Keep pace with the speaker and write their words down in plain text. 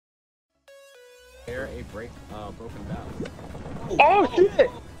Air a broken valve. Oh shit!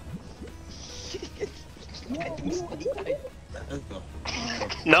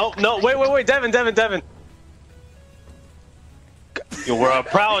 No, no, wait, Devin. You were a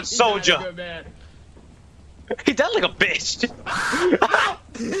proud soldier. He died like a bitch.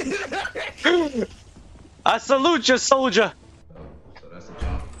 I salute you, soldier. So that's a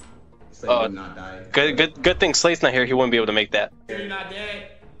jump. Slate did not die. Good thing Slate's not here. He wouldn't be able to make that. You're not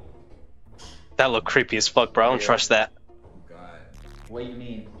dead. That looked creepy as fuck, bro. I don't trust that. God. What do you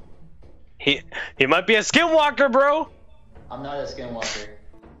mean? He might be a skinwalker, bro. I'm not a skinwalker.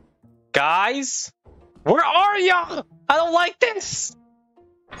 Guys, where are y'all? I don't like this.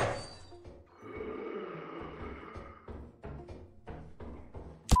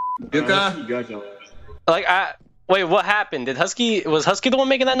 Yuka. Like wait, what happened? Was Husky the one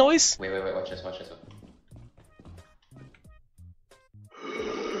making that noise? Wait, watch this.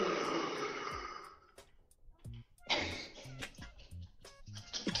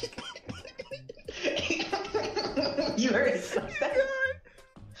 You heard it.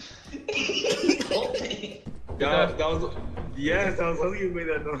 That was yes, that was Husky who made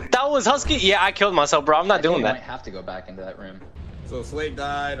that noise. That was Husky? Yeah, I killed myself, bro. I'm not doing I that. might have to go back into that room. So Slate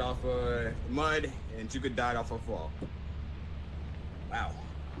died off of mud, and Juka died off of fall. Wow.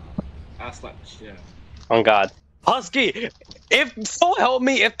 I slapped the shit. Oh God. Husky, if so help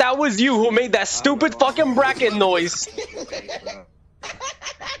me, if that was you who made that stupid fucking bracket noise.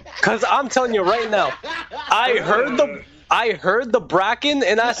 Cause I'm telling you right now, I heard the bracken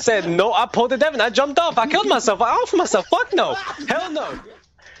and I said no. I pulled the Devin. I jumped off. I killed myself. I offed myself. Fuck no. Hell no.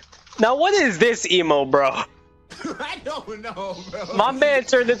 Now what is this emo, bro? I don't know, bro. My man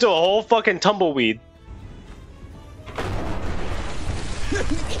turned into a whole fucking tumbleweed.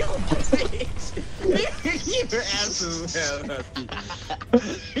 You're absolute hell, Husky.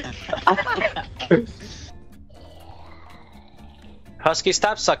 Husky,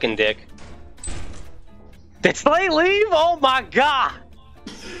 stop sucking dick. Did Slate leave? Oh my God.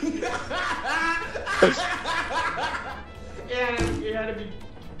 Yeah, you had to be.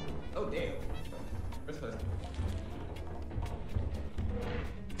 Oh damn. Where's Husky?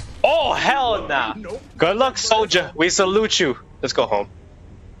 Oh hell nah. Nope. Good luck, soldier. We salute you. Let's go home.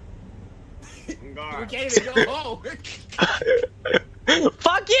 We can't even go home.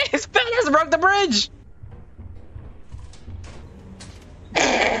 Fuck yeah, his pillars broke the bridge.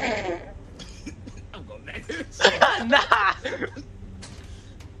 I'm going back to the Nah.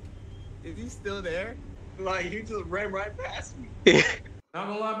 Is he still there? Like you just ran right past me. Not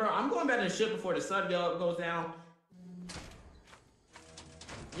gonna lie, bro. I'm going back to the ship before the sun goes down.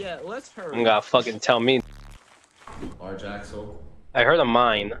 Yeah, let's hurry. You gotta fucking tell me. Large axle. I heard a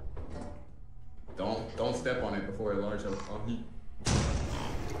mine. Don't step on it before a large axle.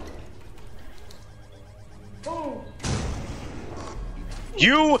 Oh.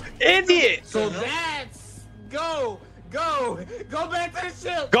 You idiot! So that's go back to the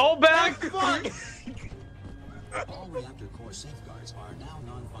ship. Go back. Fuck. All reactor core safeguards are now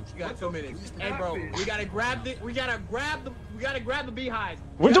non-functional. You got 2 minutes. Hey, bro, we gotta grab the beehive.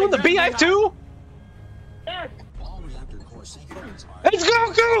 We're doing the beehive too? All reactor core safeguards are It's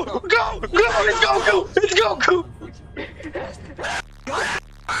Goku! Go! It's Goku! It's Goku!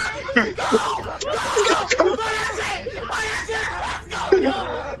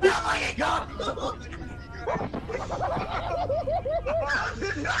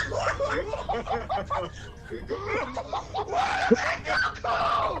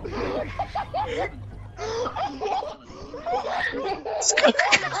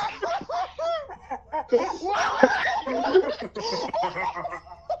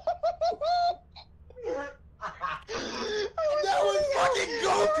 That was fucking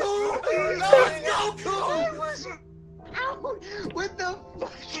Goku! That was Goku! Ow! What the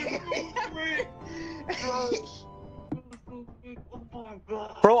fuck?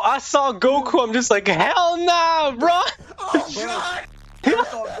 Bro, I saw Goku, I'm just like, hell nah, bro! Oh god!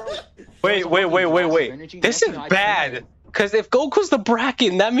 Wait. This is bad. Cause if Goku's the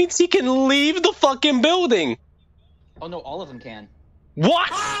bracken, that means he can leave the fucking building. Oh no, all of them can. What?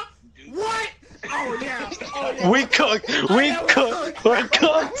 What? Oh yeah. Oh, yeah. We cooked. We're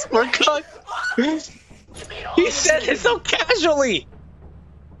cooked. He said it so casually.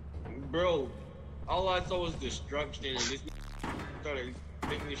 Bro, all I saw was destruction and this started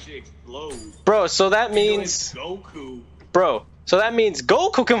making this shit explode. Bro, so that means Goku. Bro, so that means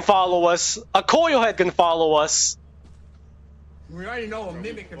Goku can follow us, a coil head can follow us. We already know a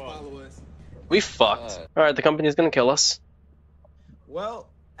mimic can follow us. We fucked. Alright, the company's gonna kill us. Well,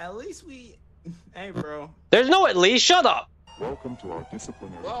 at least we... Hey, bro. There's no at least, shut up! Welcome to our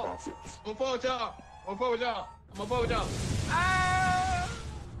disciplinary Whoa. process. I'm gonna with y'all. I'm gonna with y'all. I'm gonna with y'all. Ah!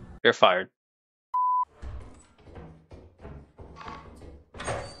 You're fired.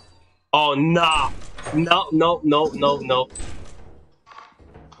 Oh, nah. No, no, no, no, no.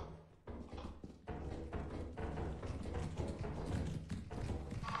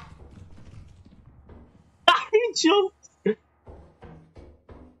 He jumped.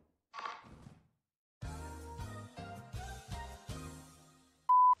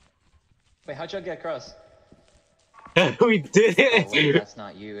 Wait, how'd you get across? We did Oh, wait, it. that's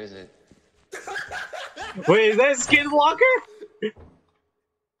not you, is it? Wait, is that Skinwalker?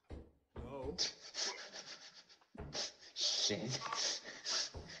 No. Shit.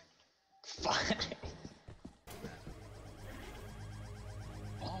 Fuck.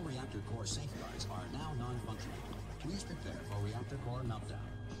 All reactor core safeguards are now non-functional. Please prepare for reactor core meltdown.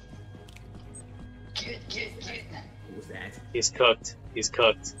 Get. What was that? He's cooked. He's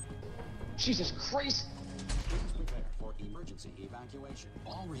cooked. Jesus Christ. Please prepare for emergency evacuation.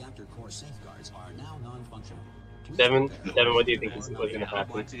 All reactor core safeguards are now non-functional. Please Devin, prepare Devin, for what do you reactor think core was gonna meltdown.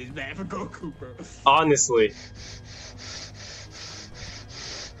 happen? Watch it. It's bad for Goku, bro. Honestly.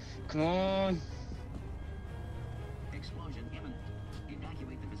 Come on. Explosion imminent.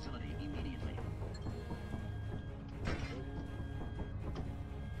 Evacuate the facility immediately.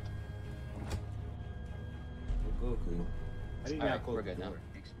 Goku. I did Alright, not close we're the good now. door.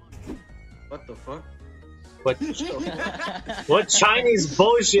 What the fuck? What Chinese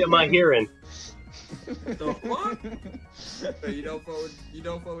bullshit am I hearing? The fuck? So you don't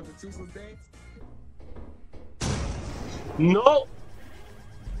fuck with the toothless dance? No.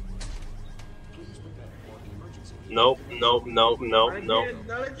 Please prepare for emergency Nope. Nope. Nope. Nope. Nope.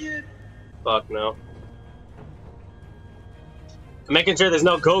 Not again. Fuck no. I'm making sure there's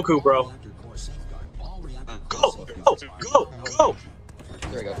no Goku, bro. reactor core safeguard. All reactor Go, core go, safeguards are go, now go.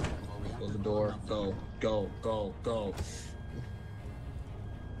 non-functional. There we go. Close the door. Go.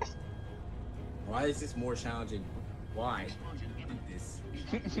 Why is this more challenging? Why? This.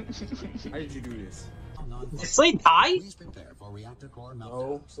 How did you do this? Did Slade die? Please prepare for reactor core meltdown.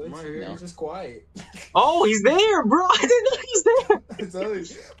 Oh, so I'm right here. No. He's just quiet. Oh, he's there, bro. I didn't know he's there. I'm telling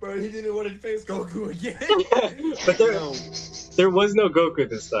you, bro, he didn't want to face Goku again. But there was no Goku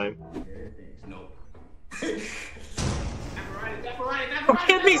this time. No. You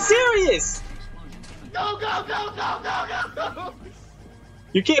can't be serious. Go.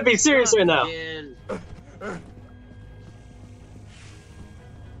 You can't be serious right now. Man.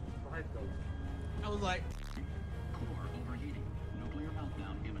 I was like, Core overheating. Nuclear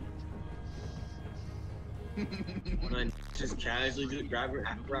meltdown imminent. And I just casually just grab her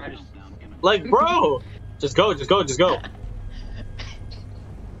apparatus. Meltdown imminent. Like, bro, just go. that's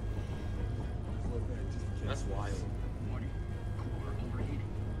wild. Warning. Core overheating.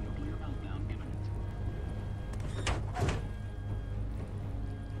 Nuclear meltdown imminent.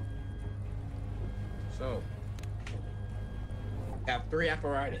 So, have 3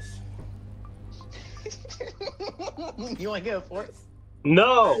 apparatus. You want to get a fourth?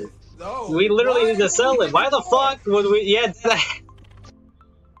 No, No. we literally why? need to sell it. Why the fuck would we? Yeah,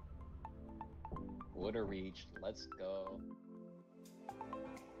 Would have reached. Let's go.